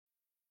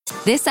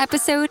This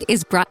episode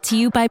is brought to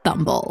you by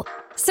Bumble.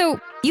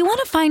 So, you want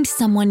to find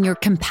someone you're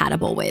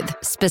compatible with,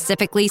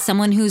 specifically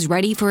someone who's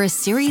ready for a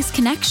serious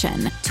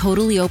connection,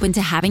 totally open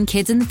to having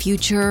kids in the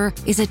future,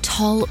 is a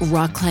tall,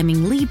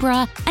 rock-climbing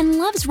Libra, and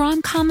loves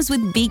rom-coms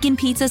with vegan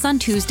pizzas on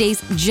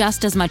Tuesdays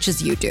just as much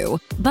as you do.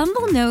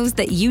 Bumble knows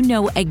that you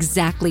know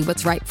exactly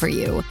what's right for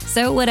you.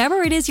 So whatever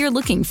it is you're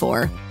looking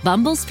for,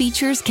 Bumble's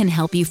features can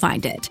help you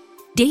find it.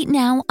 Date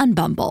now on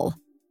Bumble.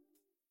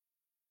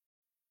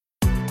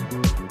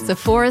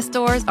 Sephora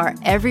stores are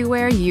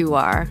everywhere you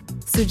are.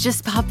 So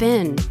just pop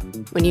in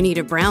when you need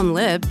a brown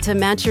lip to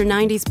match your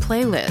 90s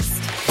playlist.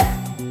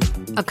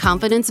 A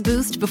confidence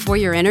boost before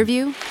your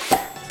interview?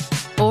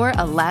 Or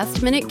a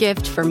last-minute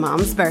gift for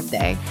mom's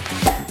birthday.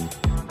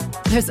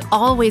 There's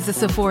always a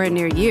Sephora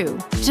near you.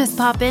 Just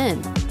pop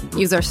in.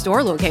 Use our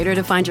store locator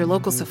to find your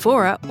local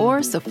Sephora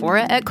or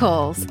Sephora at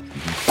Kohl's.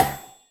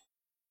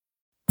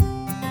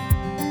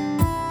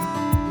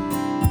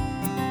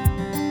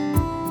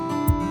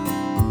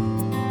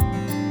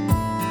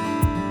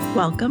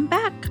 Welcome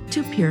back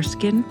to Pure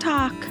Skin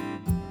Talk.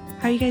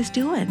 How are you guys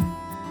doing?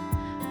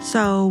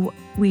 So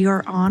we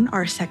are on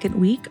our second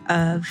week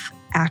of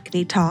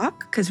Acne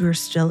Talk because we're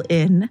still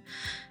in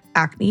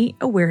Acne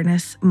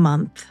Awareness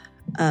Month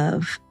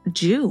of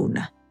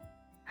June.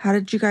 How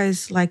did you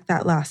guys like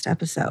that last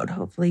episode?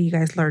 Hopefully you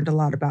guys learned a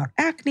lot about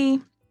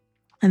acne.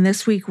 And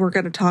this week we're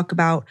going to talk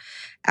about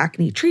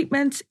acne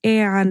treatments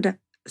and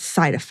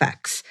side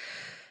effects.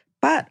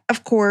 But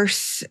of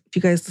course, if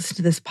you guys listen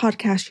to this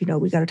podcast, you know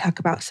we got to talk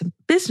about some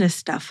business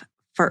stuff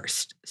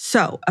first.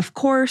 So, of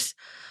course,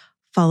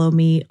 follow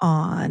me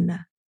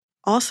on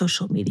all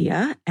social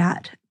media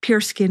at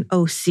Pure Skin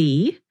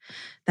OC.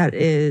 That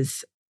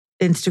is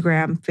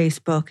Instagram,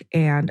 Facebook,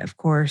 and of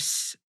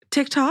course,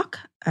 TikTok.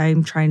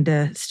 I'm trying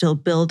to still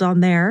build on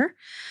there.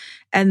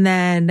 And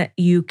then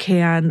you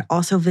can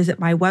also visit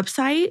my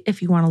website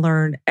if you want to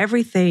learn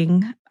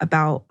everything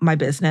about my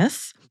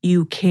business.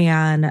 You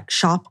can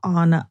shop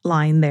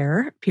online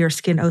there,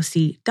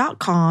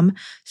 pureskinoc.com.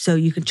 So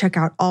you can check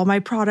out all my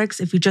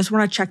products if you just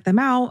want to check them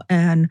out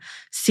and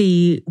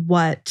see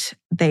what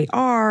they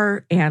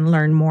are and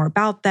learn more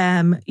about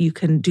them. You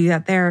can do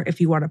that there if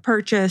you want to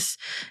purchase.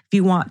 If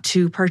you want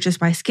to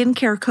purchase my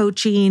skincare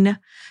coaching,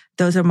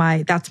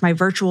 that's my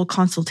virtual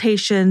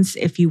consultations.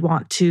 If you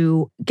want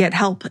to get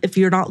help, if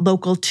you're not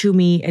local to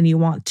me and you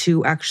want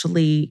to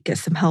actually get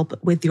some help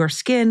with your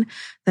skin,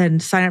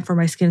 then sign up for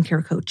my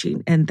skincare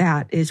coaching. And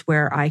that is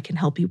where I can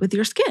help you with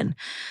your skin.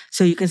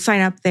 So you can sign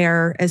up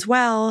there as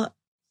well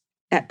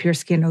at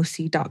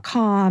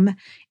pureskinoc.com.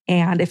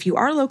 And if you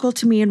are local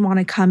to me and want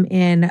to come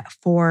in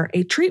for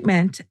a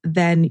treatment,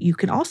 then you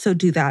can also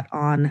do that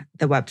on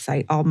the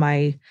website. All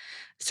my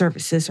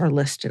services are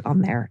listed on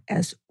there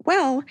as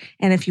well.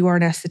 And if you are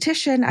an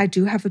esthetician, I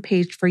do have a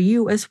page for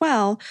you as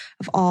well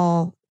of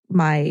all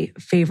my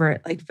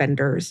favorite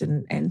vendors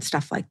and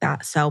stuff like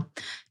that. So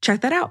check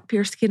that out,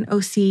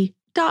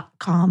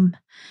 pureskinoc.com.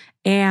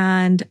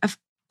 And of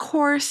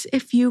course,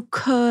 if you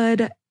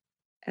could,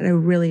 and I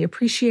really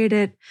appreciate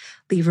it,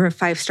 leave a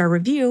 5-star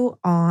review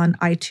on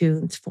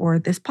iTunes for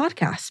this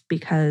podcast,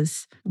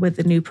 because with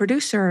the new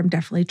producer, I'm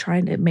definitely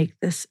trying to make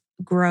this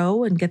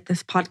grow and get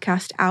this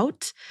podcast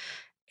out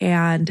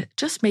and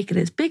just make it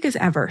as big as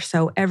ever.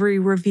 So every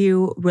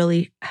review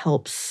really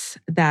helps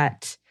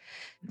to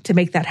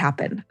make that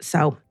happen.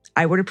 So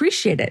I would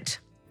appreciate it.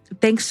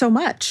 Thanks so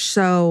much.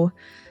 So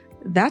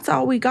that's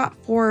all we got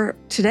for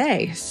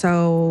today.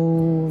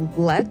 So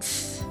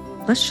let's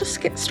just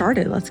get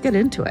started. Let's get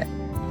into it.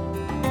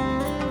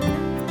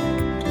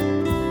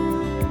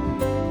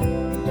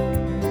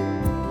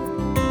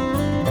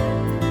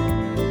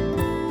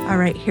 All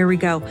right, here we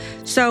go.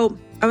 So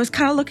I was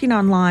kind of looking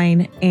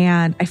online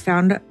and I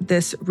found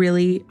this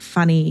really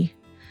funny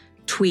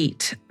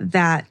tweet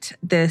that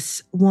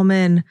this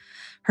woman,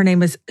 her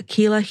name is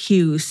Akilah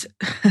Hughes,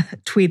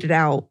 tweeted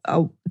out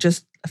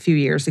just a few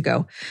years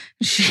ago.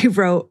 She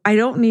wrote, "I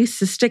don't need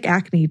cystic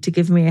acne to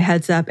give me a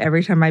heads up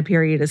every time my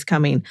period is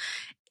coming.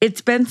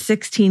 It's been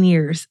 16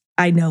 years.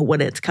 I know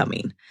when it's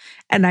coming."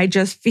 And I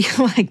just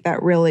feel like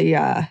that really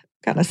kind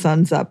of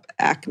sums up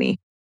acne.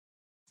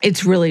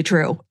 It's really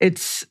true.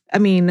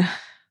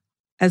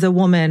 As a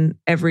woman,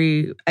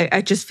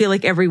 I just feel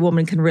like every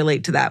woman can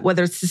relate to that,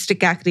 whether it's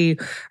cystic acne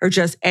or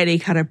just any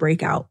kind of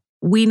breakout.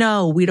 We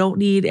know we don't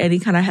need any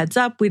kind of heads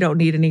up. We don't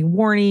need any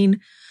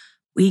warning.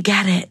 We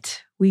get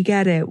it. We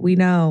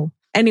know.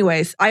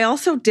 Anyways, I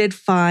also did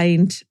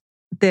find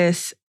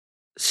this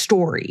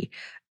story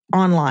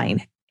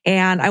online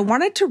and I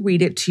wanted to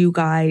read it to you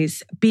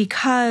guys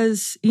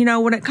because,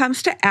 when it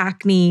comes to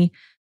acne,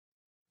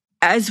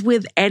 as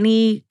with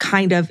any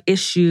kind of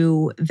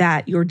issue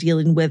that you're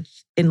dealing with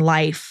in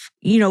life,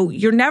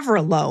 you're never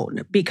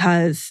alone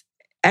because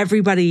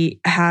everybody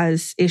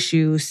has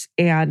issues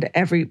and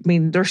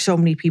there's so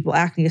many people.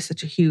 Acne is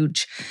such a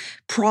huge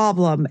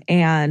problem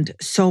and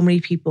so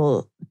many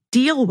people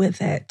deal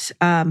with it.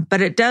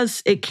 But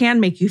it can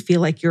make you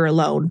feel like you're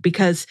alone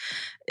because,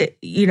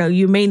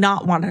 you may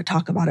not want to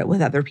talk about it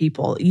with other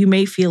people. You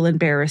may feel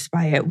embarrassed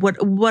by it,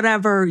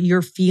 whatever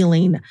you're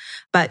feeling,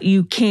 but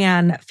you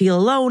can feel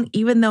alone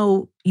even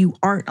though you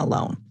aren't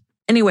alone.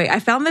 Anyway, I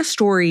found this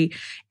story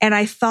and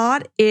I just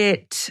thought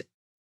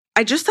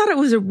it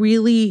was a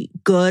really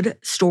good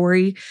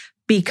story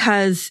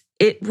because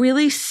it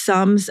really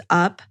sums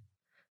up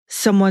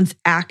someone's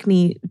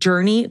acne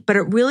journey, but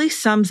it really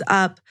sums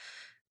up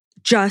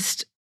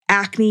just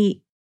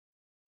acne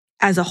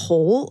as a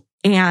whole.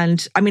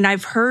 And I mean,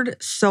 I've heard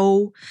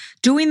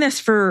doing this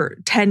for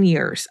 10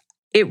 years,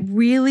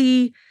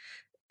 this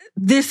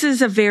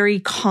is a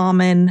very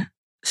common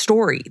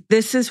story.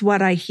 This is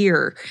what I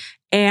hear.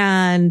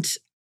 And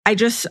I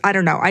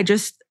don't know. It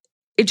just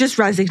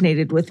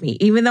resonated with me,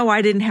 even though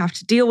I didn't have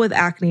to deal with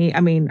acne.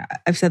 I mean,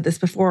 I've said this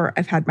before,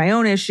 I've had my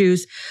own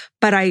issues,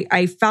 but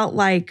I felt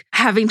like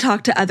having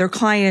talked to other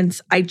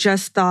clients, I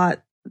just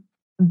thought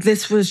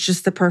this was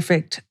just the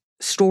perfect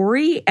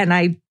story. And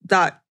I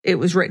thought it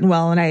was written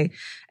well. And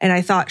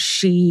I thought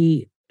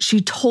she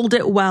told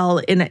it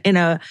well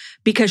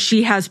because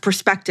she has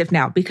perspective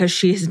now, because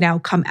she has now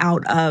come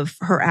out of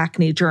her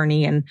acne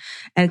journey and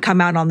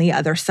come out on the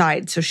other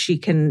side. So she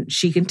can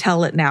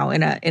tell it now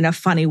in a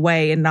funny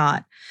way and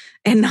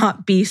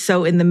not be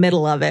so in the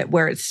middle of it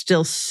where it's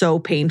still so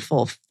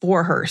painful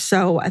for her.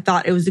 So I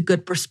thought it was a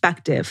good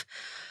perspective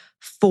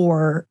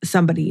for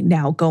somebody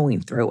now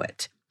going through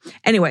it.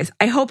 Anyways,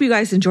 I hope you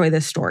guys enjoy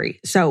this story.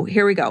 So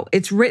here we go.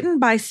 It's written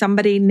by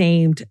somebody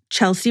named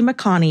Chelsea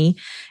McConney,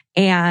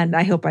 and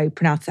I hope I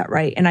pronounced that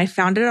right. And I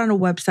found it on a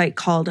website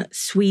called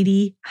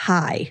Sweetie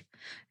High.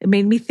 It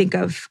made me think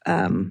of,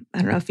 I don't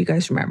know if you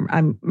guys remember,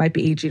 I might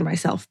be aging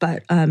myself,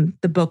 but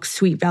the book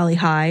Sweet Valley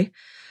High.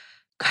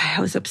 God,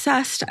 I was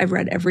obsessed. I've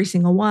read every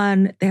single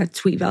one. They had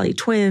Sweet Valley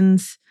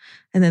twins,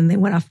 and then they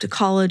went off to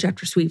college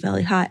after Sweet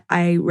Valley High.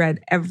 I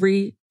read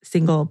every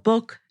single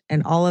book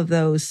and all of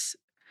those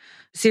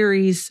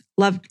series.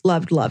 Loved.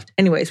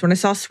 Anyways, when I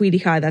saw Sweetie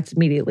High, that's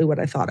immediately what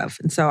I thought of.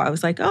 And so I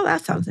was like, oh,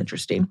 that sounds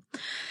interesting.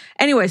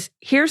 Anyways,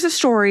 here's a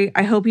story.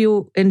 I hope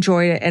you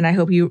enjoyed it and I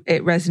hope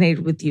it resonated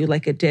with you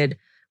like it did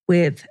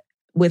with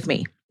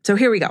me. So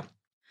here we go.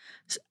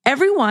 So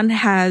everyone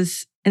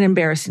has an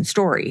embarrassing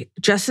story,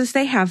 just as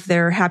they have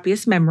their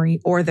happiest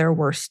memory or their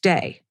worst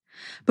day.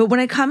 But when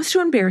it comes to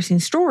embarrassing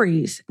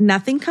stories,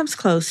 nothing comes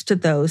close to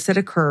those that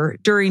occur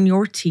during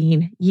your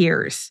teen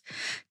years.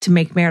 To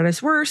make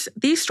matters worse,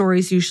 these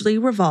stories usually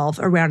revolve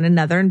around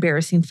another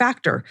embarrassing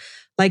factor,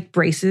 like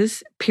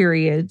braces,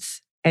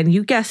 periods, and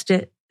you guessed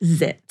it,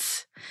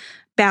 zits.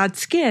 Bad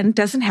skin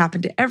doesn't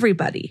happen to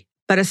everybody,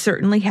 but it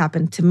certainly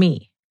happened to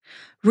me.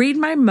 Read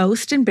my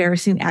most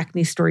embarrassing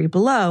acne story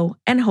below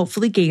and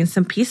hopefully gain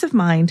some peace of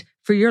mind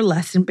for your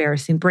less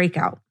embarrassing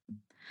breakout.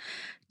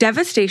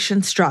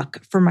 Devastation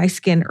struck for my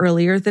skin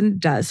earlier than it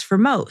does for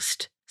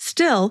most.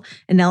 Still,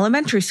 in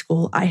elementary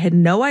school, I had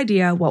no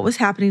idea what was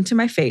happening to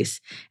my face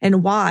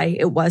and why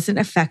it wasn't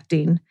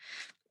infecting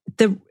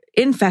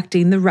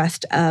the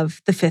rest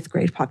of the 5th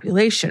grade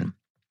population.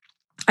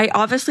 I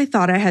obviously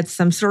thought I had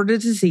some sort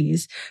of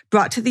disease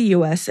brought to the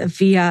U.S.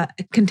 via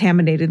a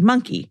contaminated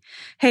monkey.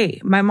 Hey,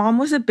 my mom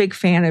was a big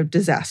fan of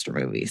disaster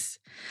movies.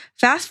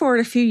 Fast forward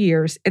a few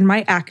years and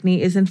my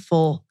acne is in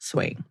full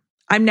swing.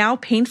 I'm now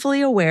painfully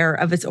aware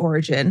of its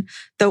origin,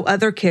 though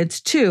other kids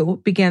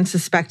too began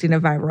suspecting a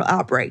viral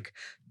outbreak.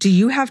 Do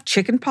you have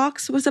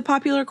chickenpox? Was a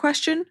popular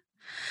question.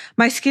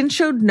 My skin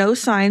showed no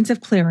signs of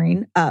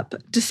clearing up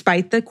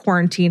despite the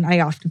quarantine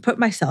I often put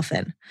myself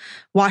in.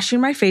 Washing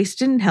my face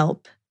didn't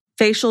help.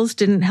 Facials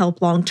didn't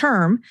help long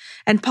term,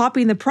 and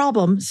popping the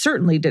problem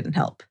certainly didn't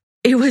help.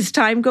 It was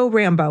time go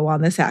Rambo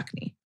on this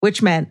acne,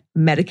 which meant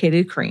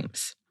medicated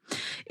creams.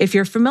 If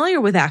you're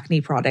familiar with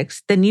acne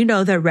products, then you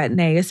know that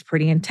Retin-A is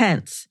pretty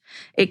intense.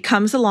 It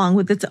comes along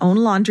with its own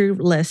laundry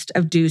list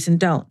of do's and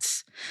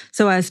don'ts,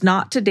 so as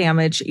not to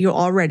damage your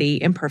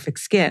already imperfect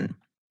skin.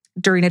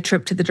 During a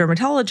trip to the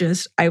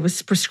dermatologist, I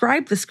was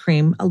prescribed this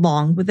cream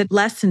along with a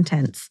less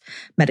intense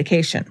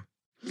medication.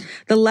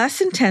 The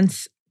less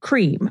intense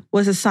cream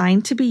was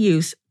assigned to be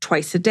used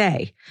twice a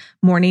day,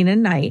 morning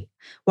and night,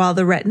 while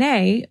the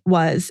Retin-A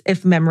was,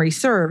 if memory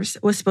serves,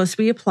 was supposed to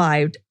be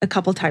applied a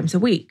couple times a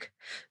week.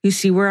 You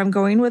see where I'm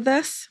going with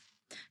this?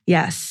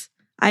 Yes,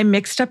 I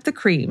mixed up the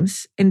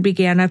creams and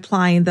began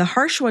applying the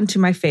harsh one to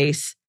my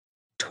face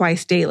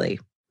twice daily.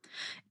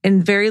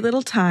 In very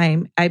little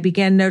time, I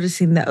began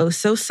noticing the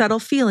oh-so-subtle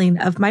feeling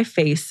of my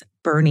face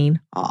burning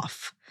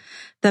off.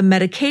 The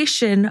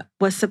medication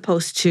was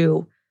supposed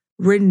to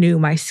renew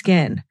my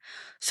skin,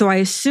 so I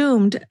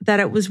assumed that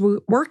it was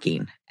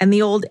working, and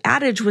the old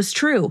adage was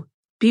true,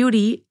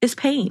 beauty is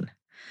pain.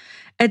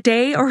 A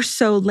day or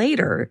so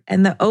later,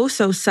 and the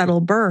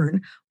oh-so-subtle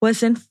burn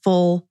was in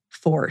full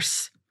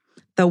force.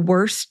 The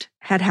worst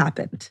had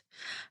happened.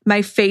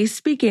 My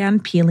face began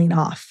peeling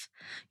off.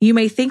 You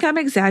may think I'm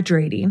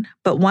exaggerating,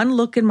 but one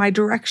look in my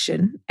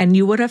direction, and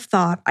you would have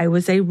thought I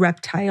was a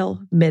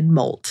reptile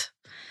mid-molt.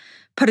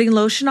 Putting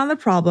lotion on the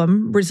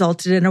problem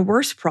resulted in a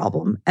worse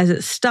problem as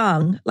it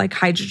stung like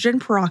hydrogen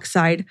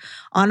peroxide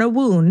on a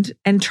wound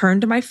and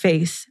turned my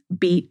face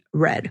beet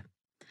red.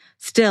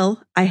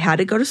 Still, I had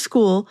to go to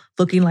school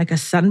looking like a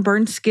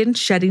sunburned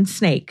skin-shedding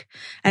snake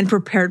and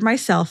prepared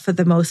myself for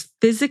the most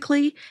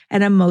physically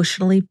and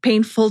emotionally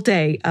painful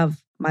day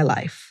of my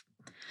life.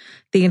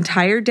 The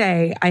entire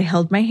day, I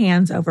held my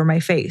hands over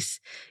my face,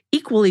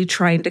 equally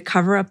trying to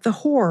cover up the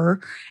horror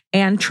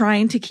and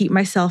trying to keep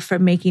myself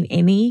from making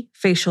any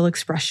facial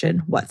expression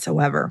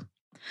whatsoever.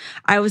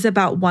 I was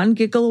about one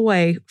giggle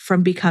away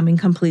from becoming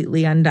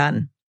completely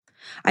undone.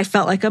 I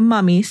felt like a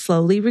mummy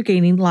slowly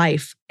regaining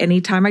life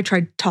anytime I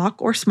tried to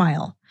talk or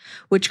smile,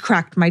 which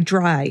cracked my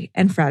dry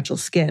and fragile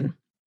skin.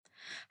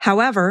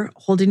 However,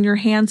 holding your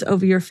hands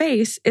over your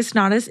face is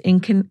not as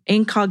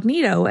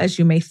incognito as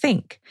you may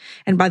think,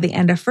 and by the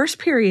end of first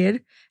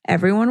period,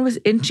 everyone was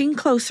inching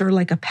closer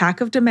like a pack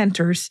of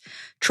dementors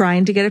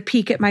trying to get a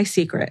peek at my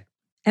secret,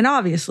 and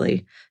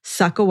obviously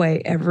suck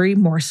away every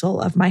morsel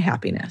of my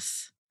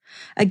happiness.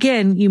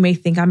 Again, you may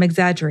think I'm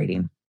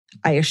exaggerating.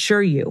 I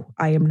assure you,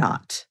 I am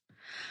not.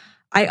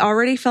 I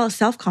already felt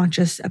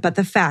self-conscious about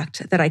the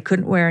fact that I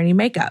couldn't wear any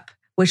makeup,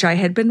 which I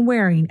had been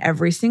wearing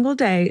every single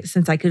day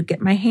since I could get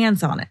my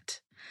hands on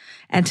it.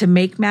 And to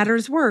make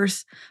matters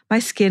worse, my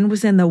skin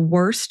was in the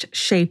worst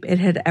shape it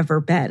had ever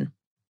been.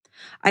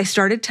 I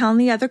started telling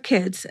the other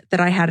kids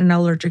that I had an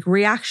allergic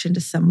reaction to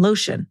some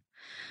lotion,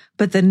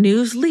 but the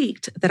news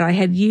leaked that I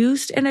had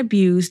used and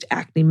abused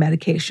acne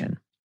medication.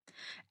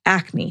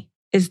 Acne,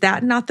 is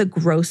that not the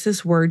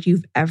grossest word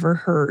you've ever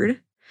heard?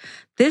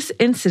 This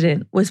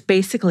incident was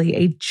basically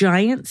a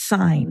giant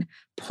sign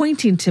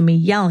pointing to me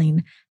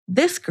yelling,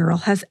 "This girl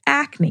has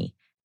acne.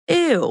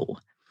 Ew."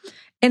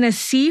 In a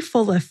sea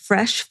full of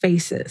fresh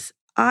faces,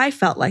 I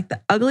felt like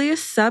the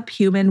ugliest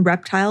subhuman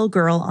reptile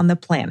girl on the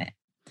planet.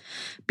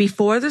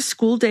 Before the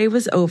school day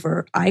was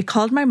over, I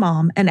called my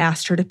mom and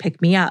asked her to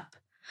pick me up.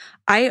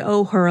 I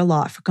owe her a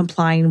lot for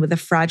complying with a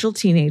fragile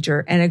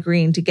teenager and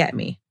agreeing to get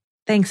me.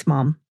 Thanks,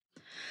 Mom.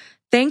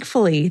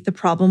 Thankfully, the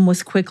problem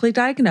was quickly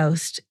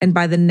diagnosed, and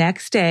by the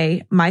next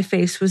day, my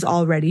face was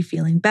already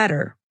feeling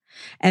better.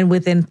 And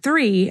within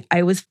 3,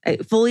 I was a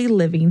fully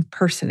living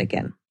person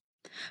again.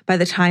 By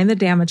the time the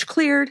damage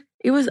cleared,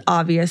 it was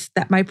obvious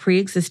that my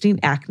pre-existing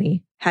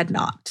acne had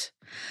not.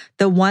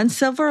 The one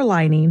silver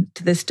lining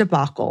to this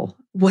debacle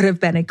would have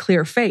been a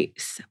clear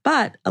face,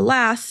 but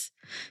alas,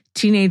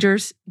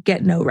 teenagers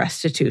get no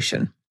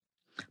restitution.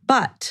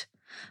 But,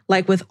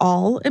 like with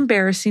all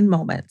embarrassing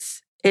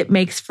moments, it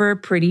makes for a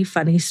pretty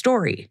funny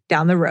story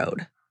down the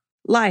road,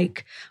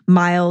 like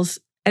miles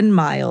and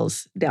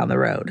miles down the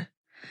road.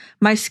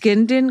 My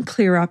skin didn't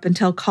clear up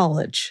until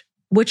college,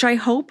 which I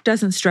hope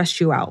doesn't stress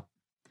you out.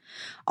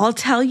 I'll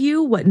tell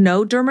you what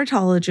no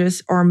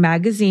dermatologist or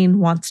magazine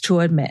wants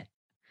to admit.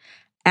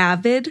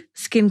 Avid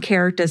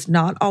skincare does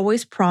not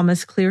always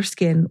promise clear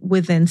skin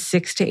within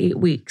 6 to 8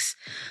 weeks,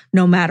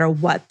 no matter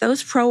what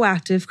those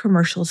Proactiv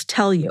commercials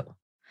tell you.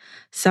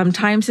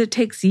 Sometimes it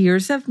takes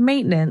years of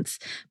maintenance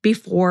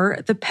before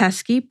the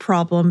pesky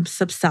problem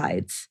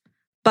subsides,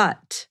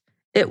 but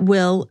it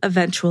will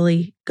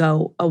eventually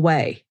go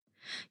away.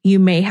 You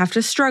may have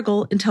to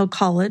struggle until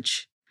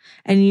college,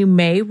 and you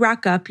may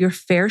rack up your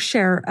fair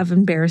share of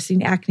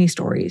embarrassing acne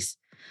stories,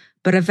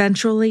 but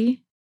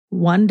eventually,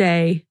 one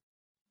day,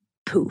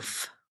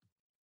 poof.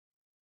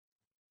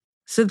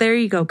 So there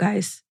you go,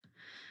 guys.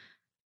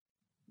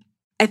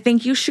 I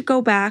think you should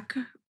go back,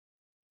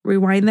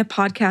 rewind the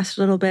podcast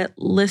a little bit,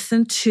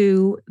 listen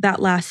to that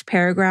last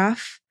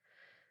paragraph,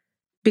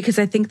 because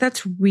I think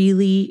that's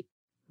really,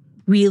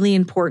 really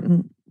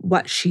important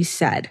what she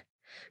said.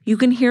 You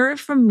can hear it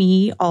from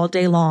me all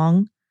day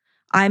long.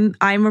 I'm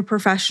a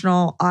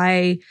professional.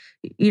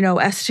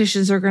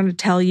 Estheticians are going to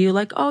tell you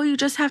like, oh, you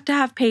just have to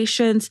have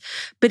patience.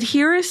 But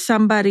here is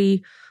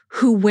somebody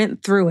who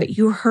went through it.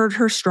 You heard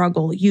her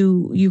struggle.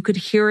 You could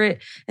hear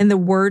it in the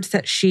words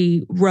that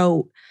she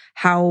wrote,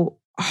 how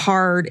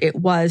hard it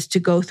was to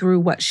go through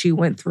what she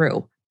went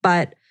through.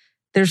 But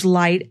there's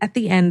light at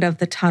the end of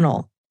the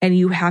tunnel, and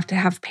you have to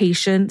have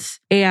patience.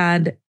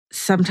 And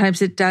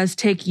sometimes it does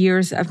take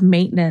years of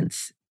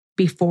maintenance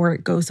before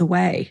it goes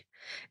away.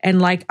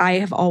 And like I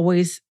have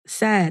always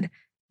said,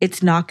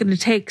 it's not going to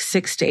take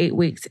 6 to 8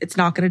 weeks. It's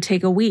not going to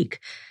take a week.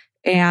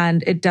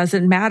 And it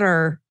doesn't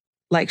matter,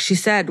 like she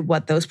said,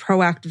 what those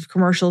Proactiv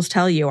commercials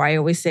tell you. I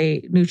always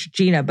say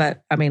Neutrogena,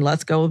 but I mean,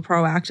 let's go with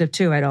Proactiv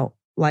too. I don't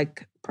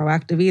like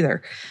Proactiv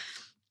either.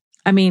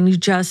 I mean,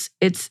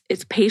 it's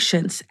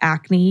patience.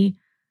 Acne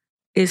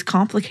is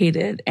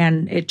complicated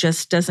and it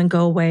just doesn't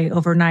go away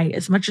overnight.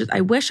 As much as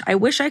I wish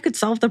I could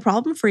solve the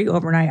problem for you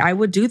overnight, I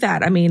would do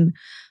that. I mean,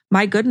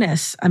 my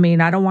goodness. I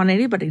mean, I don't want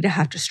anybody to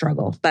have to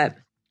struggle. But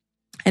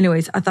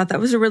anyways, I thought that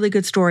was a really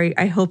good story.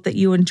 I hope that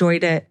you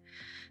enjoyed it.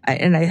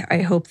 And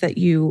I hope that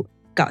you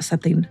got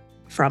something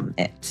from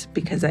it,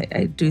 because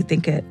I do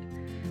think it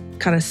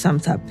kind of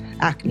sums up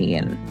acne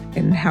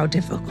and how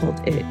difficult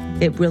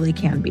it really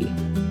can be.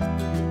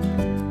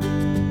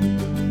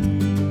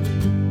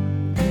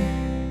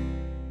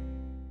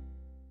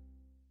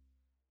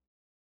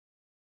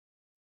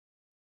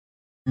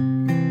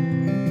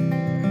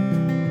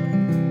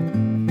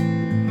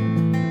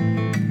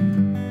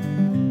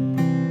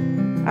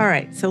 All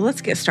right, so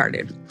let's get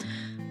started.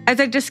 As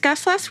I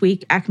discussed last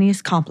week, acne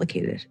is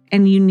complicated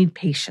and you need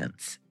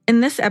patience.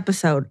 In this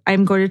episode,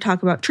 I'm going to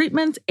talk about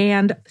treatments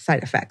and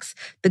side effects,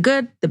 the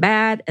good, the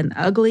bad, and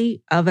the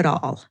ugly of it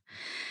all.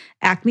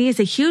 Acne is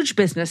a huge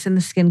business in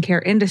the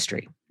skincare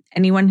industry.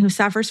 Anyone who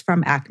suffers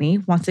from acne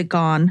wants it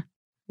gone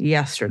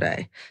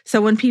yesterday.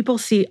 So when people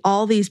see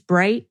all these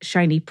bright,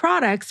 shiny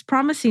products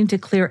promising to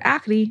clear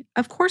acne,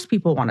 of course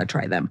people want to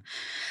try them.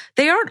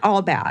 They aren't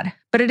all bad,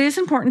 but it is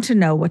important to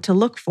know what to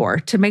look for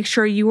to make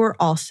sure you are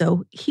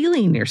also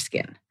healing your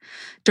skin.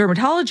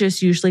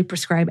 Dermatologists usually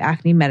prescribe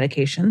acne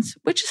medications,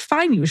 which is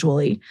fine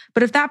usually,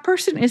 but if that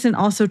person isn't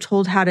also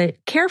told how to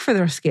care for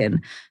their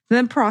skin,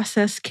 then the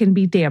process can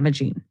be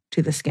damaging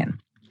to the skin.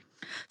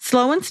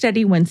 Slow and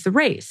steady wins the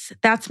race.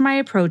 That's my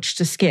approach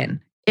to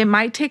skin. It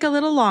might take a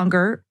little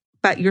longer,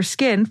 but your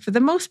skin, for the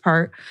most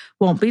part,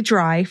 won't be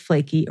dry,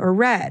 flaky, or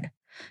red.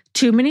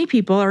 Too many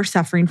people are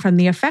suffering from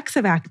the effects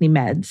of acne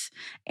meds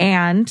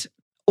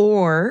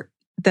or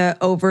the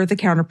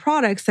over-the-counter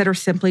products that are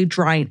simply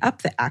drying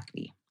up the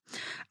acne.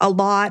 A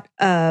lot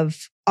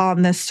of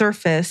on the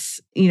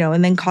surface,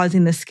 and then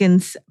causing the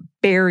skin's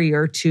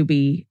barrier to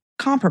be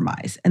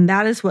compromised. And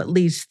that is what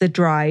leads to the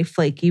dry,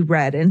 flaky,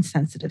 red, and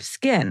sensitive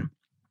skin.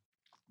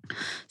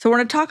 So I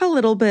want to talk a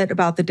little bit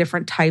about the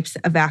different types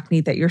of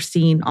acne that you're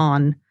seeing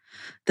on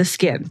the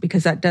skin,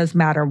 because that does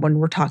matter when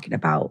we're talking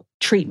about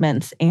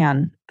treatments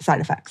and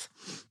side effects.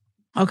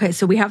 Okay,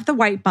 so we have the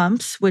white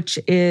bumps,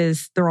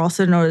 they're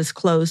also known as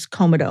closed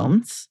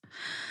comedones.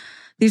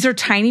 These are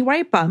tiny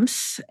white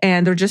bumps,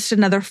 and they're just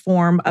another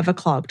form of a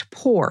clogged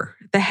pore.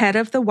 The head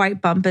of the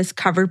white bump is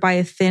covered by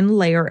a thin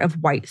layer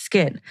of white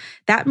skin.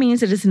 That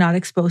means it is not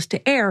exposed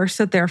to air,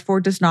 so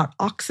therefore does not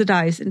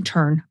oxidize and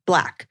turn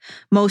black.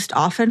 Most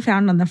often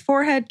found on the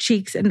forehead,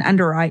 cheeks, and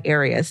under eye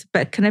areas,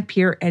 but can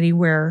appear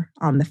anywhere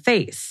on the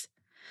face.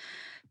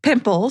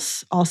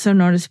 Pimples, also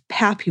known as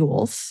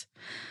papules,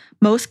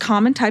 most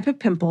common type of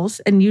pimples,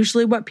 and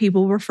usually what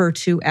people refer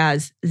to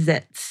as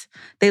zits.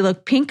 They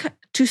look pink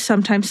to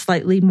sometimes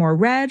slightly more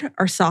red,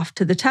 are soft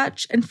to the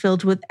touch, and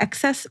filled with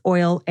excess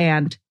oil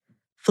and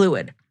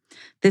fluid.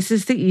 This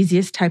is the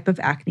easiest type of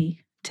acne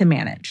to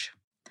manage.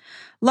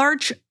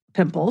 Large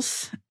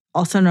pimples,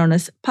 also known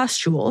as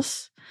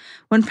pustules.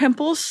 When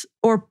pimples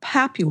or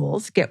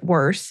papules get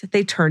worse,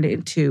 they turn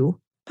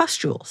into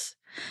pustules.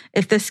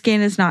 If the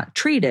skin is not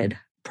treated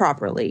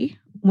properly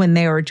when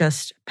they are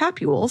just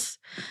papules,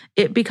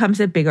 it becomes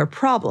a bigger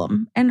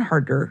problem and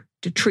harder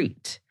to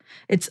treat.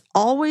 It's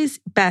always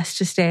best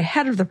to stay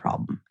ahead of the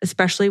problem,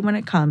 especially when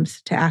it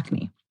comes to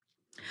acne.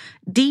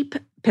 Deep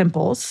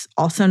pimples,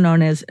 also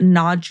known as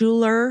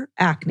nodular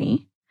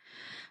acne,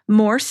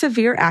 more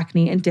severe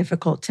acne and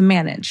difficult to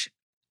manage.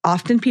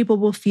 Often people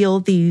will feel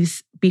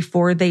these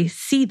before they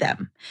see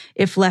them.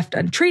 If left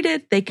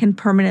untreated, they can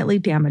permanently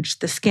damage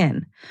the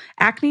skin.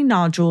 Acne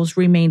nodules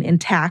remain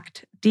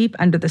intact deep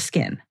under the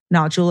skin.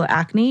 Nodular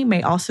acne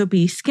may also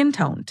be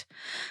skin-toned.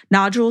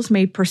 Nodules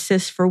may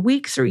persist for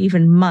weeks or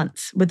even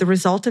months, with the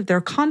result of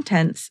their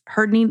contents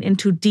hardening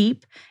into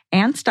deep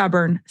and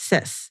stubborn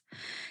cysts.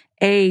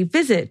 A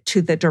visit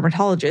to the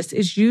dermatologist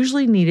is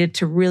usually needed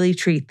to really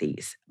treat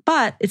these,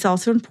 but it's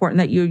also important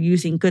that you're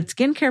using good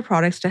skincare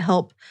products to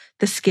help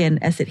the skin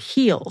as it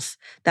heals.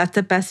 That's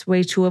the best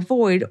way to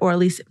avoid or at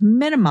least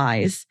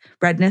minimize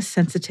redness,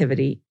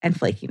 sensitivity, and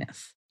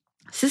flakiness.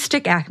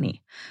 Cystic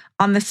acne.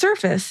 On the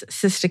surface,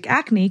 cystic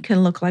acne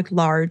can look like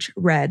large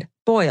red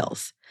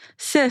boils.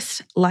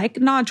 Cysts, like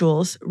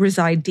nodules,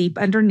 reside deep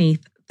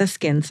underneath the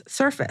skin's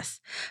surface.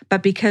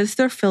 But because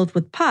they're filled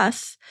with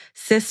pus,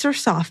 cysts are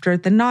softer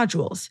than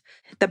nodules.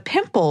 The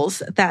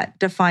pimples that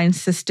define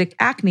cystic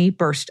acne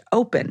burst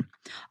open,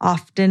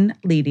 often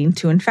leading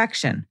to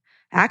infection.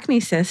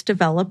 Acne cysts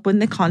develop when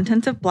the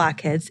contents of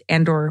blackheads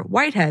and/or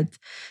whiteheads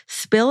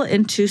spill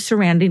into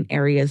surrounding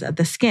areas of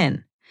the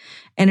skin.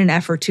 In an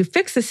effort to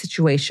fix the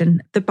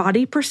situation, the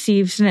body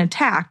perceives an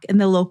attack and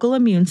the local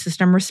immune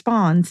system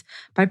responds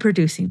by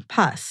producing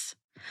pus.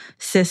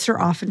 Cysts are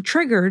often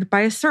triggered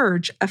by a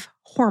surge of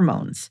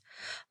hormones.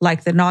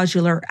 Like the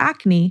nodular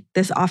acne,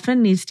 this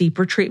often needs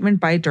deeper treatment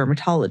by a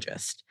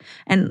dermatologist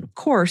and, of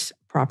course,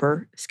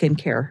 proper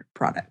skincare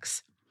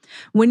products.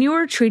 When you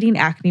are treating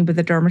acne with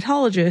a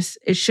dermatologist,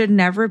 it should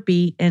never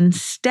be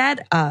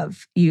instead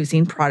of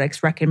using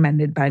products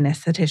recommended by an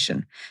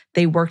esthetician.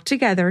 They work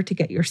together to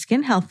get your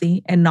skin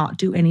healthy and not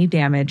do any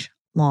damage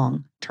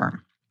long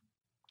term.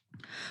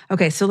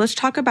 Okay, so let's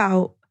talk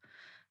about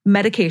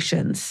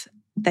medications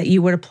that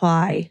you would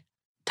apply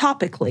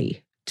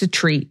topically to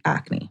treat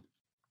acne.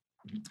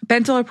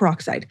 Benzoyl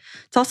peroxide.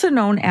 It's also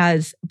known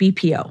as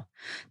BPO.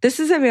 This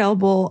is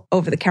available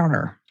over the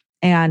counter.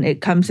 And it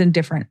comes in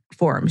different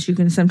forms. You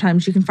can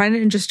find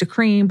it in just a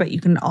cream, but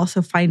you can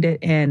also find it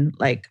in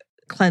like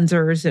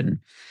cleansers and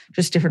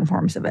just different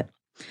forms of it.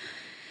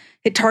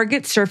 It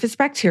targets surface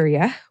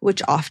bacteria,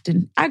 which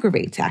often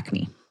aggravates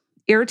acne.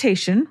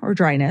 Irritation or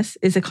dryness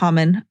is a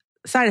common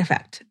side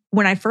effect.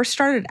 When I first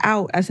started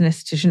out as an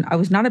esthetician, I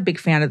was not a big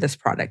fan of this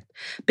product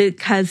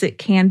because it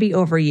can be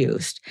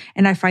overused.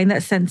 And I find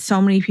that since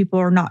so many people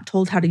are not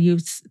told how to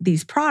use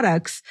these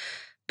products,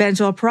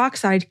 benzoyl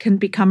peroxide can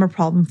become a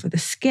problem for the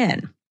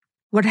skin.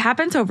 What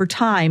happens over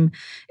time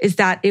is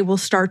that it will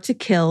start to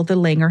kill the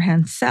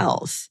Langerhans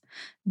cells.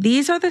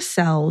 These are the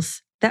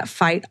cells that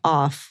fight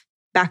off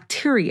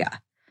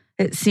bacteria.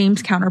 It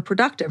seems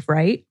counterproductive,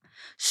 right?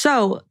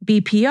 So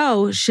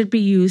BPO should be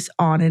used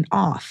on and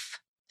off.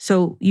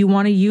 So you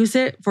want to use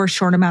it for a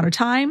short amount of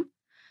time,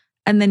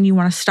 and then you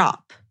want to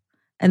stop.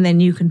 And then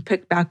you can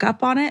pick back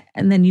up on it,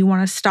 and then you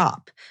want to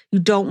stop. You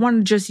don't want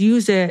to just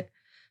use it,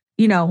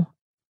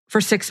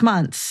 for 6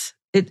 months.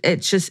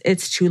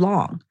 It's too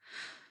long.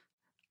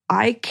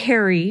 I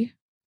carry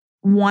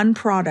one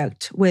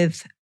product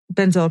with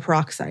benzoyl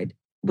peroxide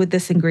with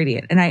this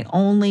ingredient, and I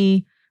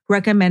only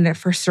recommend it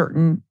for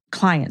certain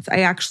clients.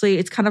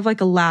 It's kind of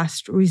like a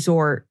last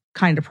resort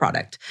kind of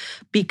product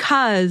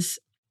because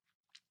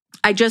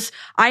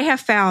I have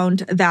found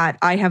that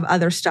I have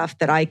other stuff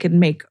that I can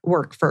make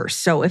work first.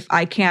 So if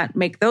I can't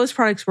make those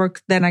products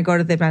work, then I go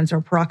to the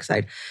benzoyl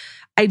peroxide.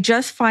 I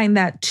just find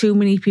that too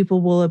many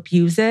people will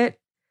abuse it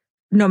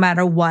no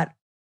matter what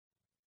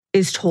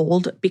is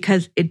told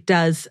because it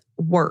does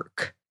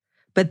work,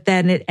 but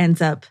then it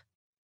ends up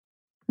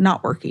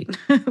not working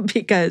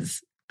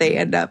because they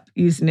end up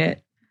using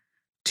it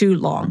too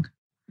long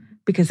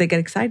because they get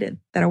excited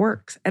that it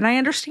works. And I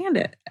understand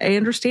it. I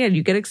understand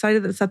you get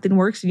excited that something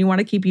works and you want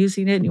to keep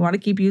using it and you want to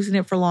keep using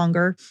it for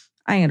longer.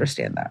 I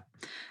understand that.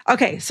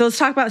 Okay, so let's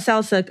talk about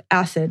salicylic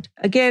acid.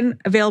 Again,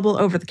 available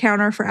over the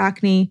counter for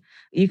acne.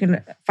 You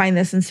can find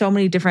this in so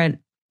many different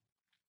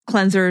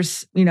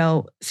cleansers,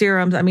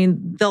 serums. I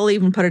mean, they'll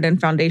even put it in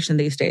foundation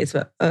these days,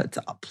 but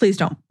please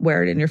don't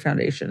wear it in your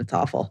foundation. It's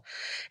awful.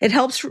 It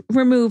helps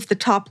remove the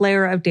top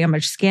layer of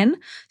damaged skin.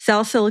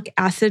 Salicylic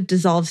acid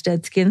dissolves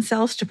dead skin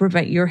cells to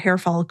prevent your hair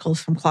follicles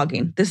from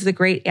clogging. This is a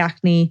great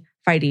acne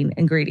fighting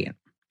ingredient.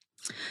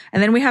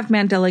 And then we have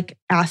mandelic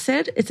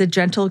acid. It's a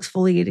gentle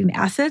exfoliating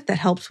acid that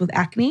helps with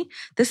acne.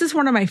 This is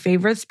one of my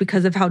favorites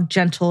because of how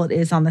gentle it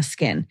is on the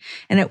skin,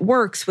 and it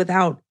works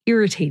without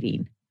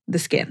irritating the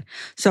skin.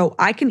 So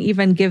I can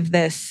even give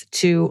this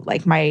to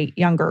like my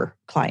younger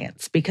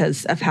clients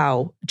because of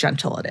how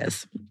gentle it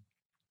is.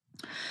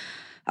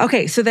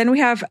 Okay, so then we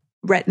have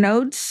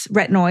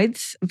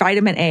retinoids,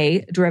 vitamin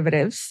A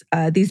derivatives.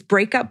 These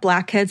break up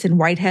blackheads and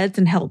whiteheads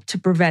and help to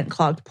prevent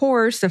clogged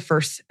pores, the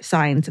first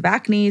signs of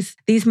acne.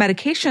 These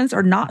medications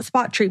are not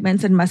spot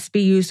treatments and must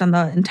be used on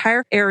the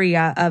entire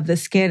area of the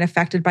skin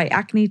affected by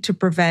acne to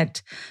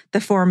prevent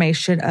the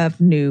formation of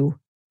new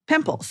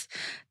pimples.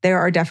 There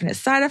are definite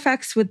side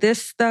effects with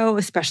this, though,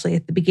 especially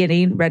at the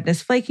beginning: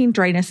 redness, flaking,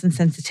 dryness, and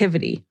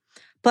sensitivity.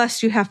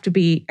 Plus, you have to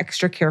be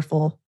extra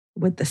careful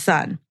with the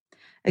sun.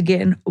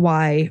 Again,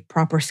 why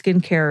proper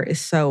skincare is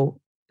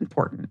so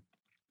important.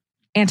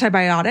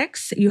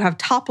 Antibiotics, you have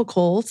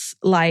topicals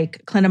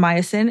like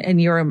clindamycin and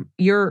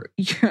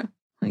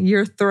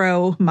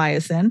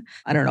erythromycin.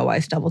 I don't know why I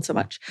stumbled so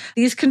much.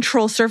 These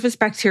control surface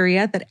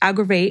bacteria that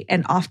aggravate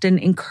and often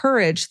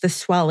encourage the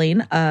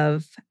swelling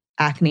of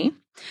acne.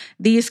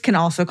 These can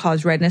also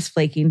cause redness,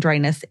 flaking,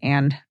 dryness,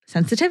 and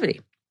sensitivity.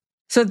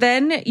 So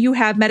then you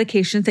have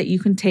medications that you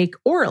can take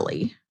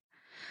orally.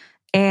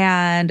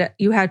 And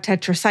you have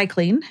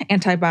tetracycline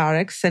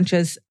antibiotics such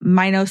as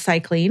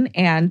minocycline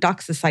and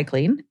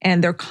doxycycline,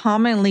 and they're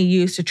commonly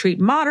used to treat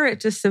moderate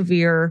to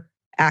severe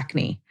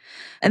acne.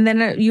 And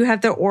then you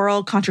have the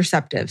oral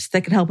contraceptives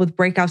that can help with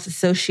breakouts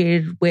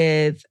associated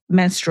with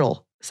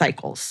menstrual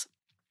cycles.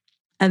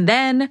 And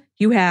then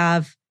you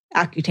have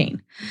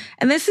Accutane.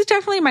 And this is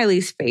definitely my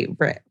least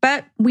favorite,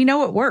 but we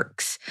know it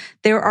works.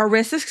 There are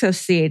risks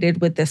associated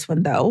with this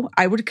one, though.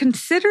 I would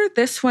consider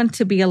this one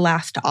to be a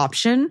last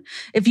option.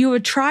 If you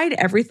have tried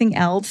everything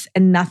else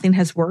and nothing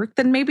has worked,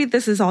 then maybe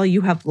this is all you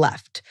have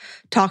left.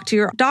 Talk to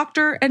your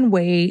doctor and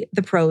weigh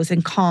the pros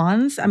and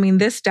cons. I mean,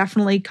 this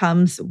definitely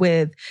comes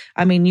with,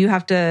 you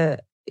have to,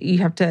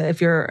 if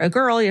you're a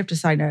girl, you have to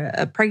sign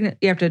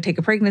you have to take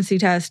a pregnancy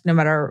test, no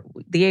matter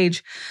the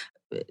age.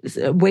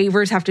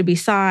 Waivers have to be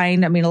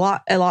signed. I mean, a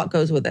lot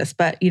goes with this,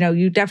 but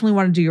you definitely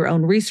want to do your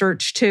own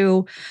research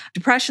too.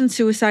 Depression,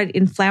 suicide,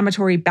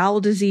 inflammatory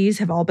bowel disease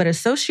have all been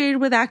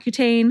associated with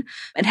Accutane.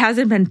 It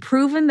hasn't been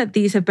proven that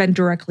these have been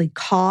directly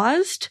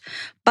caused,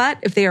 but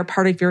if they are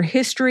part of your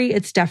history,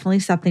 it's definitely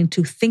something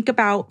to think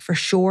about for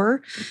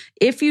sure.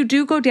 If you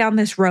do go down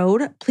this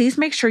road, please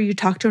make sure you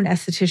talk to an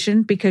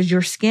esthetician because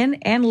your skin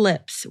and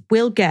lips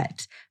will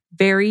get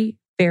very,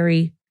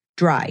 very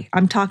dry.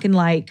 I'm talking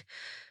like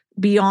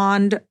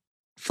beyond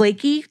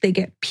flaky, they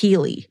get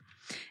peely.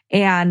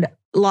 And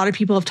a lot of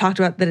people have talked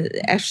about that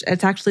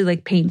it's actually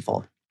like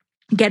painful.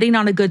 Getting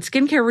on a good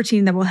skincare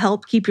routine that will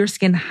help keep your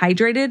skin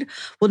hydrated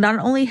will not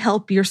only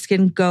help your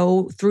skin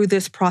go through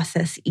this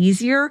process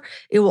easier,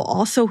 it will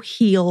also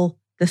heal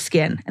the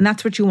skin. And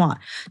that's what you want.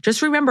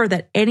 Just remember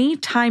that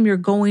anytime you're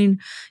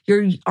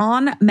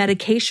on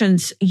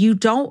medications,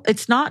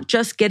 it's not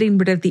just getting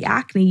rid of the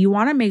acne. You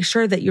want to make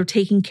sure that you're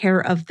taking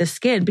care of the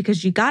skin,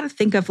 because you got to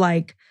think of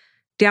like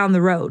down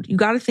the road. You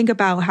got to think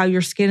about how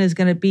your skin is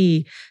going to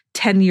be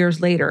 10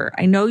 years later.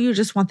 I know you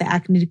just want the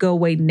acne to go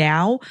away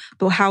now,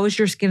 but how is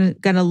your skin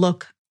going to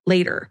look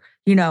later?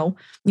 You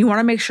want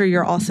to make sure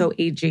you're also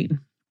aging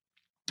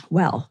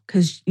well,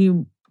 because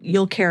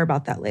you'll care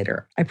about that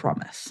later. I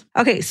promise.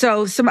 Okay.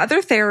 So some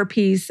other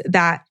therapies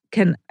that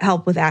can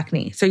help with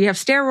acne. So you have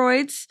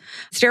steroids.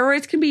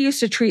 Steroids can be used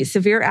to treat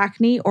severe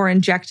acne or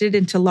injected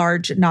into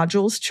large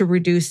nodules to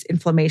reduce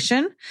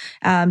inflammation.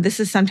 This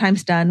is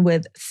sometimes done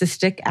with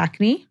cystic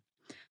acne.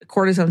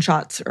 Cortisone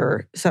shots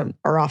are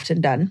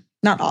often done.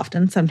 Not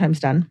often, sometimes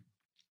done.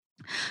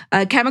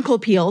 Chemical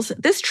peels.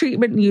 This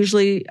treatment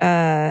usually,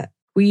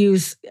 we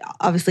use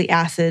obviously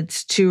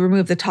acids to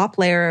remove the top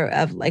layer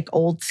of like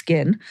old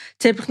skin.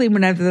 Typically,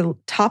 whenever the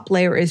top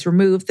layer is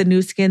removed, the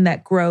new skin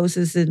that grows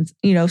is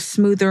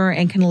smoother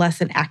and can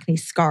lessen acne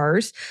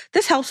scars.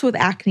 This helps with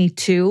acne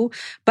too,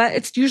 but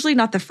it's usually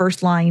not the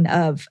first line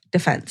of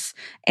defense,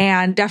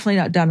 and definitely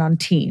not done on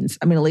teens.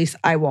 I mean, at least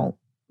I won't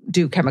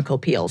do chemical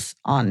peels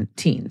on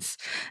teens.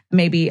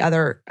 Maybe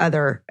other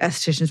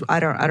estheticians,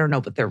 I don't know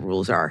what their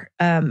rules are.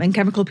 And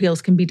chemical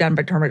peels can be done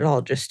by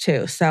dermatologists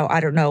too. So I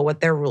don't know what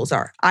their rules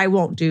are. I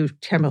won't do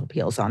chemical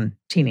peels on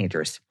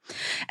teenagers.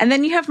 And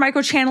then you have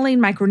microchanneling,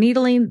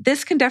 microneedling.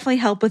 This can definitely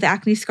help with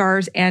acne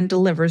scars and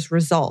delivers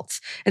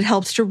results. It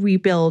helps to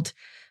rebuild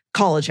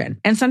collagen.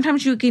 And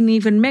sometimes you can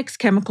even mix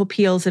chemical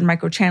peels and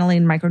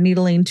microchanneling,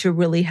 microneedling to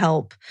really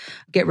help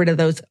get rid of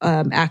those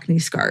acne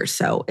scars.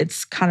 So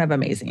it's kind of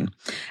amazing.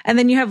 And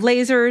then you have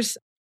lasers.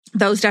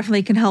 Those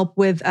definitely can help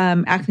with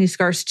acne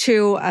scars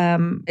too.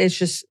 It's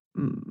just,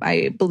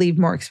 I believe,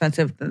 more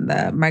expensive than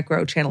the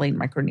microchanneling,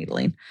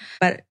 microneedling,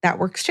 but that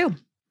works too.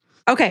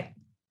 Okay.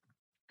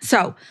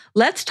 So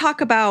let's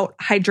talk about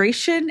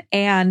hydration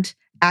and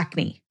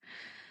acne,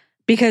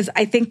 because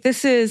I think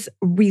this is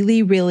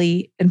really,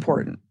 really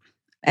important.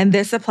 And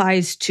this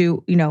applies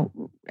to,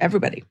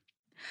 everybody.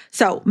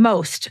 So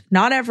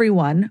not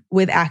everyone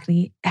with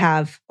acne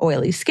have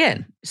oily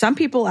skin. Some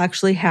people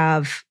actually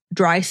have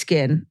dry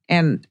skin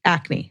and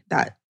acne.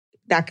 That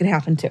could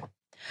happen too.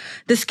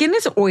 The skin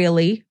is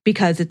oily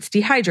because it's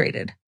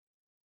dehydrated.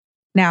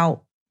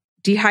 Now,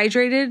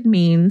 dehydrated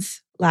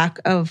means lack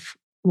of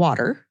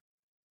water.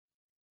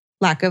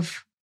 Lack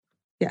of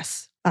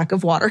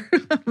water.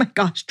 Oh my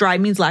gosh, dry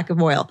means lack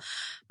of oil.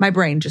 My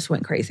brain just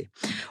went crazy.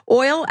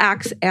 Oil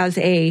acts as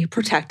a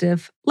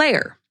protective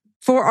layer.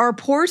 For our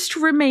pores to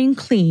remain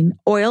clean,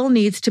 oil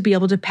needs to be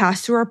able to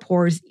pass through our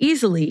pores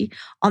easily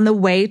on the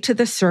way to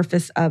the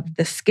surface of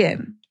the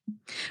skin.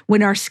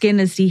 When our skin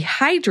is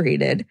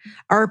dehydrated,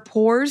 our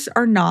pores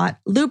are not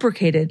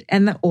lubricated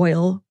and the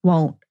oil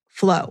won't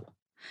flow.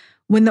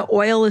 When the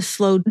oil is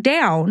slowed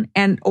down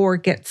or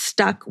gets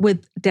stuck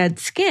with dead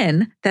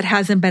skin that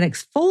hasn't been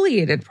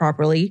exfoliated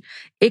properly,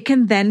 it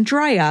can then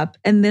dry up,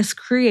 and this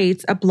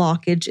creates a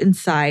blockage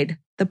inside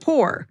the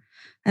pore.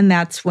 And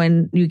that's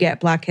when you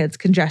get blackheads,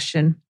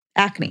 congestion,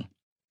 acne.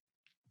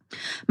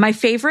 My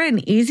favorite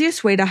and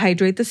easiest way to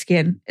hydrate the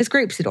skin is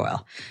grapeseed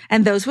oil,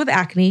 and those with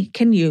acne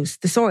can use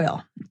this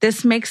oil.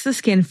 This makes the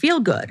skin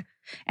feel good.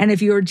 And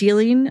if you're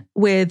dealing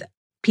with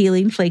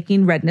peeling,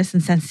 flaking, redness,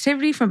 and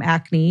sensitivity from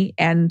acne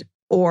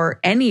or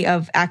any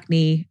of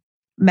acne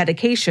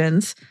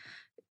medications,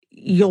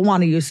 you'll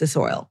want to use this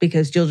oil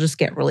because you'll just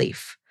get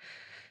relief.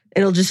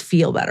 It'll just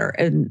feel better.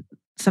 And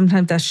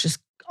sometimes that's just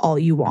all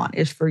you want,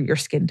 is for your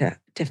skin to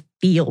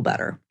feel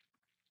better.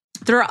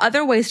 There are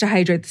other ways to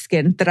hydrate the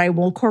skin that I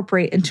will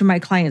incorporate into my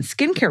clients'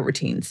 skincare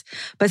routines.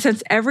 But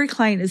since every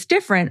client is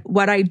different,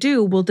 what I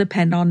do will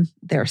depend on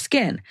their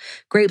skin.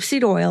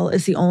 Grapeseed oil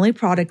is the only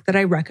product that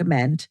I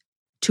recommend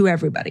to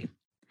everybody.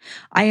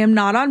 I am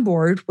not on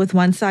board with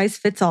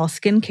one-size-fits-all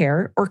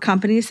skincare or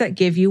companies that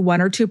give you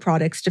one or two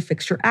products to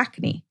fix your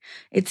acne.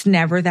 It's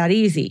never that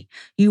easy.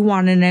 You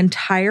want an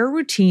entire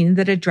routine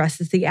that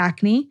addresses the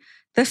acne,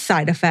 the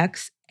side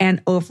effects,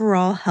 and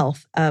overall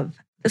health of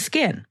the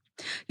skin.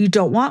 You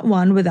don't want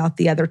one without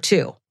the other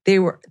two.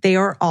 They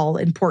are all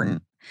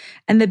important.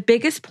 And the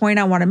biggest point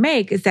I want to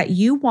make is that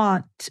you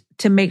want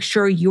to make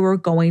sure you are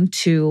going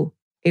to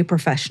a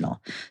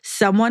professional,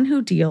 someone who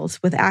deals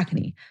with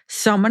acne,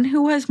 someone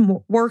who has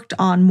worked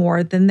on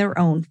more than their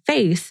own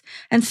face,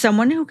 and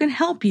someone who can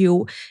help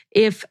you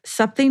if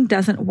something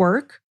doesn't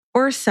work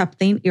or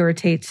something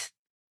irritates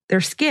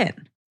their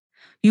skin.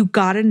 You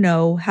got to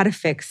know how to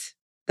fix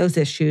those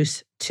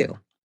issues too.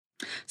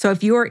 So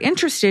if you are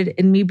interested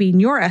in me being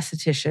your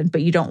esthetician,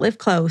 but you don't live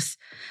close,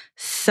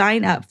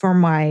 sign up for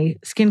my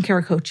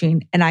skincare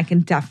coaching, and I can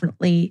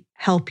definitely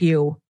help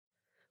you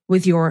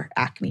with your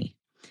acne.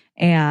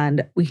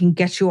 And we can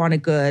get you on a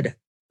good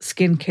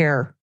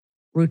skincare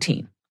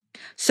routine.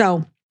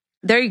 So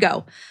there you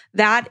go.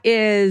 That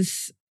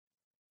is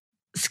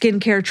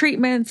skincare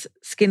treatments,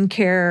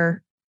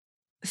 skincare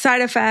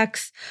side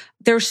effects.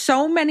 There's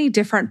so many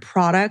different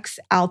products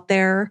out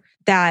there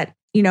that,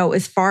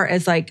 as far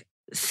as like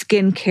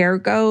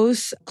skincare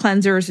goes,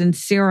 cleansers and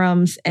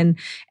serums and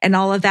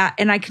all of that.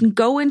 And I can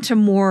go into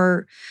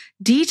more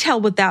detail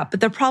with that. But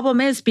the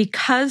problem is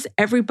because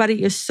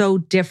everybody is so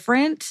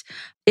different,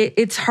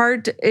 it's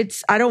hard.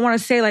 I don't want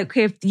to say like,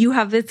 okay, if you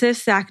have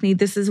this acne,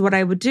 this is what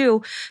I would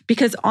do.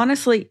 Because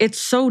honestly, it's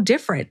so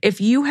different.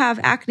 If you have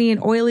acne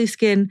and oily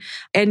skin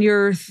and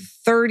you're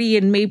 30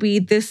 and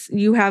maybe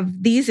you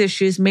have these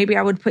issues, maybe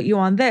I would put you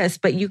on this,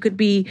 but you could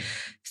be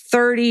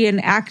 30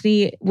 and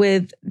acne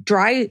with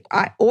dry,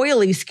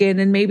 oily skin.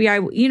 And maybe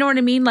you know what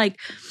I mean? Like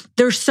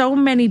there's so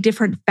many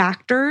different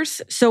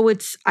factors. So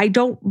I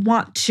don't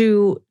want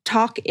to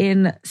talk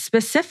in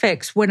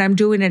specifics when I'm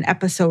doing an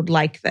episode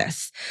like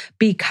this,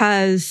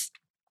 because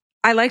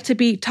I like to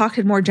be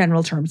talking more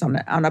general terms on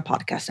a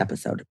podcast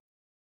episode.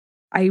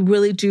 I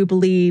really do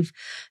believe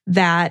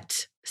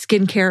that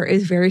skincare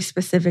is very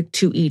specific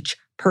to each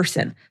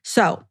person.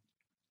 So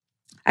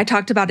I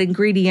talked about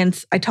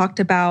ingredients. I talked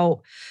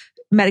about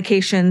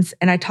medications,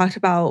 and I talked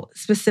about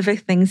specific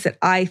things that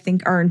I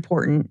think are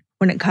important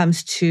when it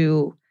comes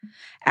to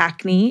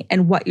acne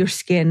and what your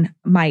skin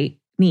might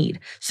need.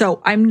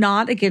 So I'm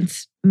not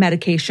against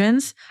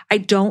medications. I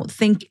don't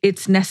think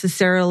it's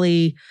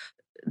necessarily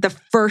the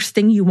first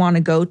thing you want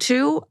to go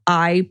to.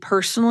 I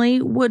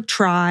personally would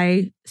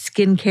try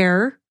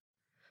skincare.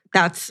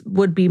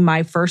 Would be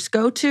my first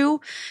go-to.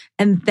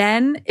 And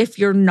then if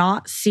you're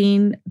not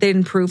seeing the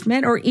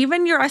improvement, or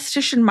even your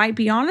esthetician might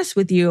be honest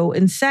with you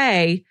and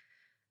say,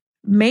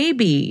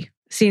 maybe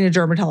seeing a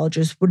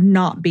dermatologist would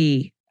not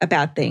be a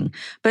bad thing.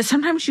 But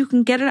sometimes you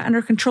can get it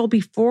under control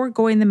before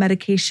going the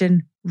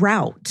medication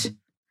route.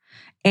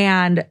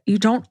 And you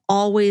don't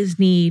always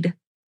need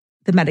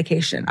the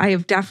medication. I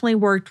have definitely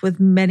worked with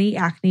many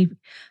acne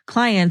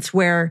clients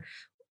where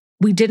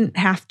we didn't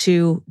have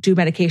to do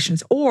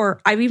medications, or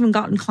I've even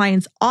gotten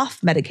clients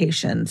off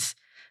medications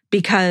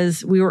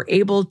because we were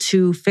able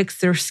to fix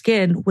their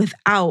skin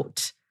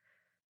without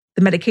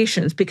the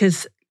medications,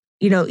 because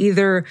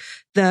either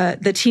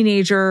the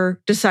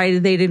teenager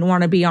decided they didn't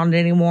want to be on it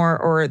anymore,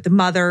 or the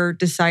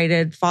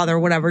father,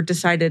 whatever,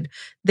 decided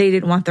they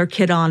didn't want their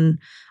kid on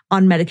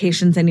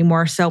medications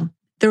anymore. So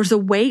there's a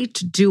way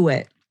to do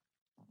it.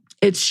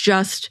 It's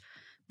just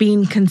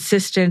being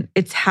consistent.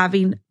 It's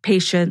having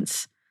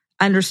patience,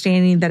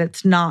 understanding that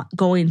it's not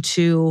going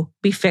to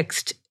be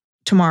fixed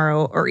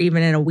tomorrow or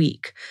even in a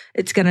week.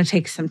 It's going to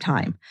take some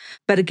time.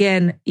 But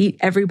again,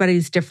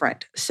 everybody's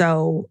different.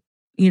 So,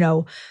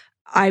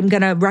 I'm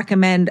going to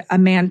recommend a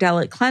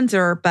Mandelic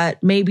cleanser,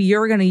 but maybe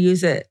you're going to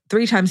use it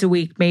 3 times a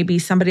week. Maybe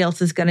somebody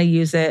else is going to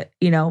use it,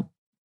 4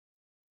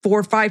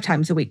 or 5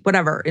 times a week,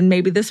 whatever. And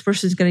maybe this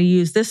person's going to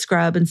use this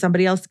scrub and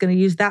somebody else is going to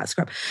use that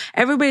scrub.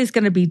 Everybody's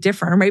going to be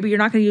different. Or maybe you're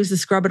not going to use the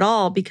scrub at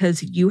all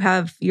because you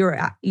have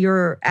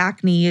your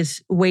acne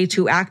is way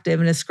too active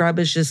and a scrub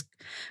is just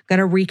going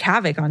to wreak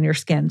havoc on your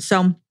skin.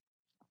 So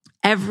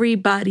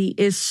everybody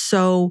is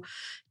so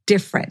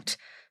different.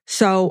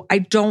 So I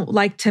don't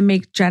like to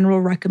make general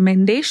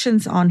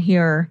recommendations on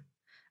here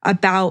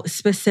about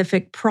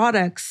specific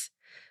products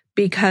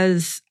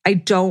because I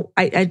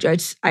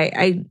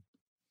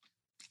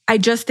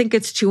just think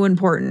it's too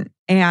important,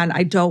 and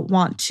I don't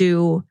want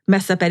to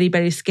mess up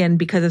anybody's skin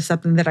because of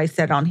something that I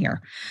said on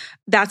here.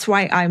 That's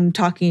why I'm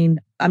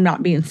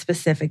not being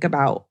specific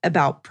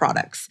about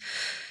products.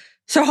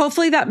 So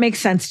hopefully that makes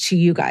sense to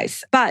you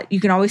guys. But you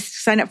can always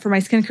sign up for my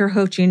skincare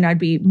coaching. I'd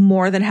be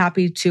more than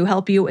happy to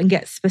help you and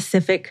get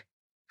specific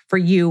for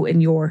you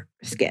and your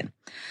skin.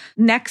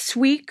 Next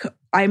week,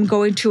 I'm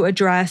going to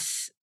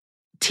address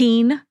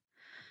teen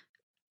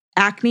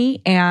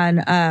acne,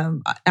 and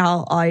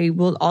I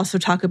will also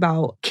talk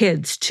about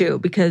kids too,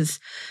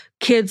 because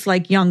kids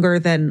like younger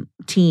than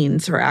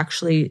teens are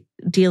actually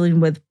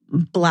dealing with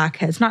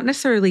blackheads, not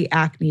necessarily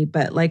acne,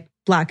 but like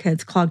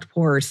blackheads, clogged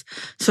pores.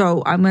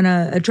 So I'm going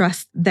to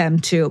address them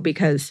too,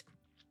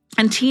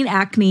 and teen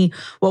acne,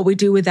 what we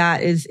do with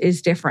that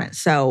is different.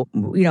 So,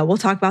 we'll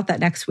talk about that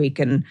next week.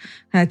 And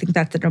I think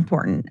that's an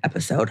important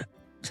episode.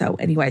 So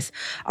anyways,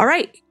 all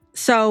right.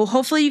 So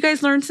hopefully you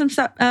guys learned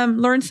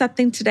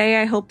something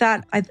today. I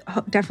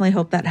definitely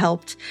hope that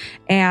helped.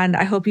 And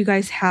I hope you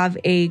guys have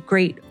a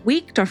great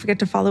week. Don't forget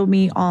to follow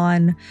me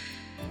on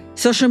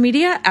social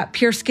media at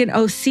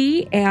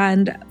PureSkinOC,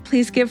 and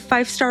please give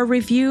 5-star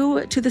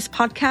review to this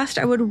podcast.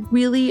 I would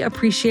really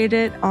appreciate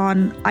it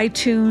on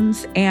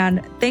iTunes.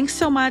 And thanks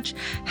so much.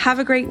 Have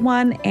a great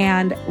one,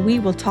 and we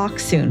will talk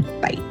soon.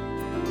 Bye.